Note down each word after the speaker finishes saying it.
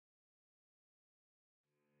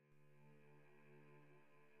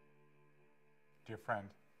Dear friend,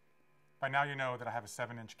 by now you know that I have a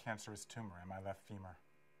 7-inch cancerous tumor in my left femur.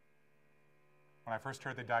 When I first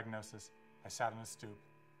heard the diagnosis, I sat on a stoop,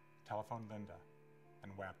 telephoned Linda,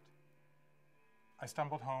 and wept. I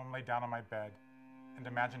stumbled home, lay down on my bed, and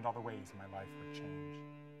imagined all the ways my life would change.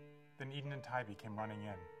 Then Eden and Tybee came running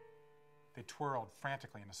in. They twirled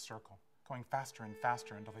frantically in a circle, going faster and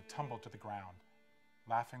faster until they tumbled to the ground,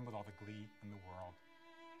 laughing with all the glee in the world.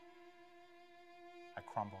 I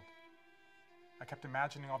crumbled. I kept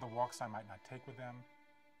imagining all the walks I might not take with them,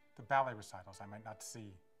 the ballet recitals I might not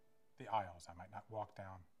see, the aisles I might not walk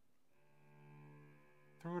down.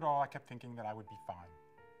 Through it all, I kept thinking that I would be fine.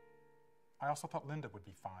 I also thought Linda would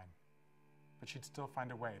be fine, but she'd still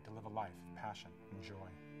find a way to live a life of passion and joy.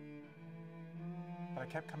 But I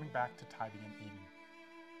kept coming back to Tybee and Eden,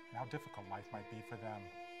 and how difficult life might be for them.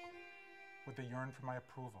 Would they yearn for my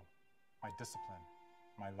approval, my discipline,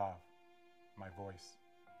 my love, my voice?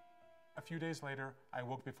 A few days later, I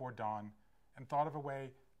woke before dawn and thought of a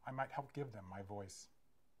way I might help give them my voice.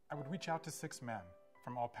 I would reach out to 6 men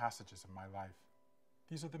from all passages of my life.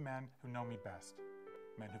 These are the men who know me best,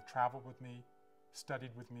 men who've traveled with me,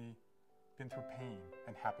 studied with me, been through pain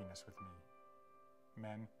and happiness with me,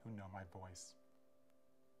 men who know my voice.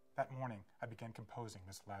 That morning, I began composing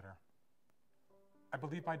this letter. I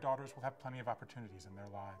believe my daughters will have plenty of opportunities in their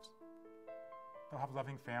lives. They'll have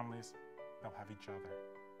loving families, they'll have each other.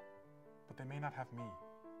 But they may not have me.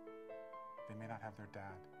 They may not have their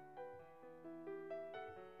dad.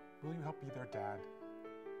 Will you help be their dad?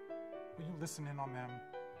 Will you listen in on them?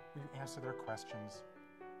 Will you answer their questions?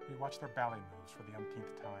 Will you watch their ballet moves for the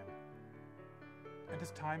umpteenth time? And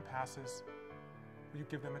as time passes, will you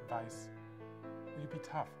give them advice? Will you be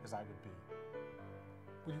tough as I would be?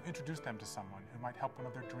 Will you introduce them to someone who might help one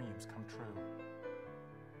of their dreams come true?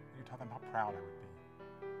 Will you tell them how proud I would be?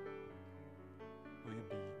 Will you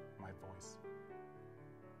be my voice?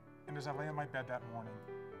 And as I lay on my bed that morning,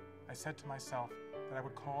 I said to myself that I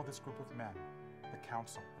would call this group of men the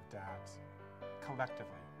Council of Dads.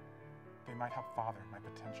 Collectively, they might help father my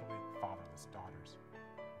potentially fatherless daughters.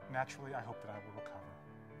 Naturally, I hope that I will recover.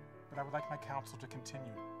 But I would like my counsel to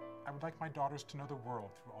continue. I would like my daughters to know the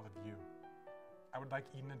world through all of you. I would like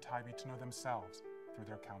Eden and Tybee to know themselves through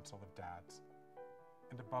their Council of Dads.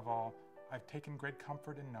 And above all, I've taken great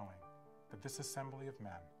comfort in knowing that this assembly of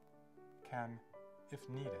men can, if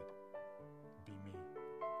needed, be me.